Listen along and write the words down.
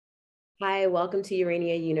Hi, welcome to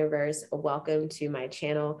Urania Universe. Welcome to my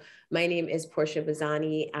channel. My name is Portia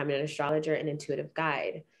Bazany. I'm an astrologer and intuitive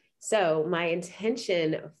guide. So my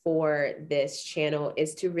intention for this channel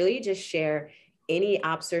is to really just share any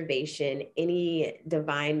observation, any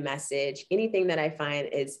divine message, anything that I find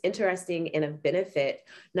is interesting and of benefit,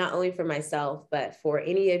 not only for myself, but for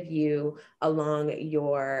any of you along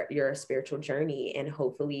your spiritual journey. And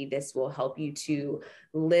hopefully this will help you to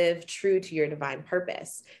live true to your divine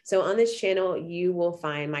purpose. So on this channel, you will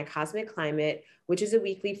find my cosmic climate, which is a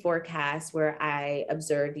weekly forecast where I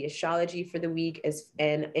observe the astrology for the week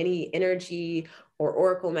and any energy or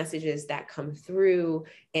oracle messages that come through.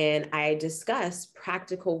 And I discuss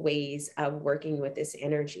practical ways of working with this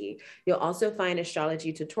energy. You'll also find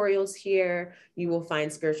astrology tutorials here. You will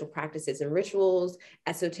find spiritual practices and rituals,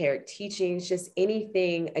 esoteric teachings, just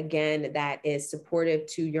anything, again, that is supportive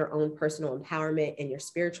to your own personal empowerment and your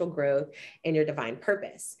spiritual growth and your divine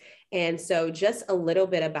purpose. And so just a little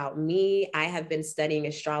bit about me. I have been studying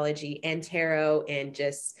astrology and tarot and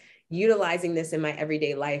just utilizing this in my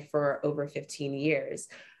everyday life for over 15 years.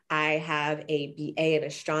 I have a BA in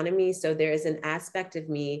astronomy. So there is an aspect of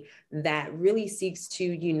me that really seeks to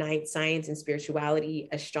unite science and spirituality,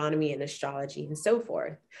 astronomy and astrology, and so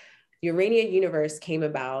forth. Urania Universe came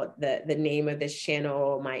about, the name of this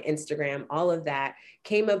channel, my Instagram, all of that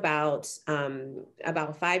came about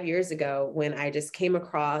 5 years ago when I just came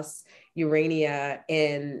across Urania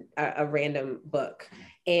in a random book.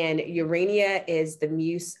 And Urania is the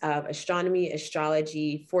muse of astronomy,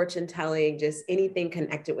 astrology, fortune telling, just anything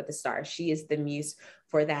connected with the stars. She is the muse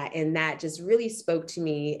for that. And that just really spoke to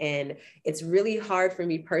me. And it's really hard for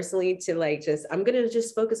me personally to I'm going to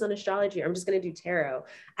just focus on astrology. Or I'm just going to do tarot.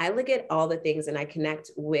 I look at all the things and I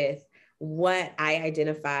connect with what I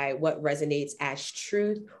identify, what resonates as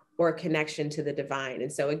truth or connection to the divine.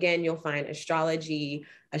 And so again, you'll find astrology,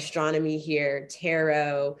 astronomy here,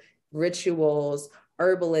 tarot, rituals,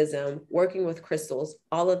 herbalism, working with crystals,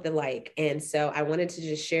 all of the like. And so I wanted to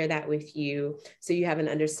just share that with you so you have an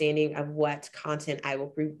understanding of what content I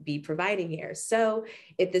will be providing here. So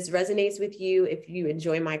if this resonates with you, if you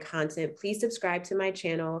enjoy my content, please subscribe to my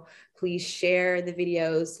channel. Please share the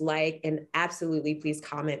videos, and absolutely please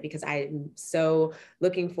comment, because I'm so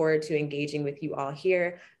looking forward to engaging with you all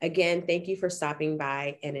here. Again, thank you for stopping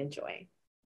by and enjoy.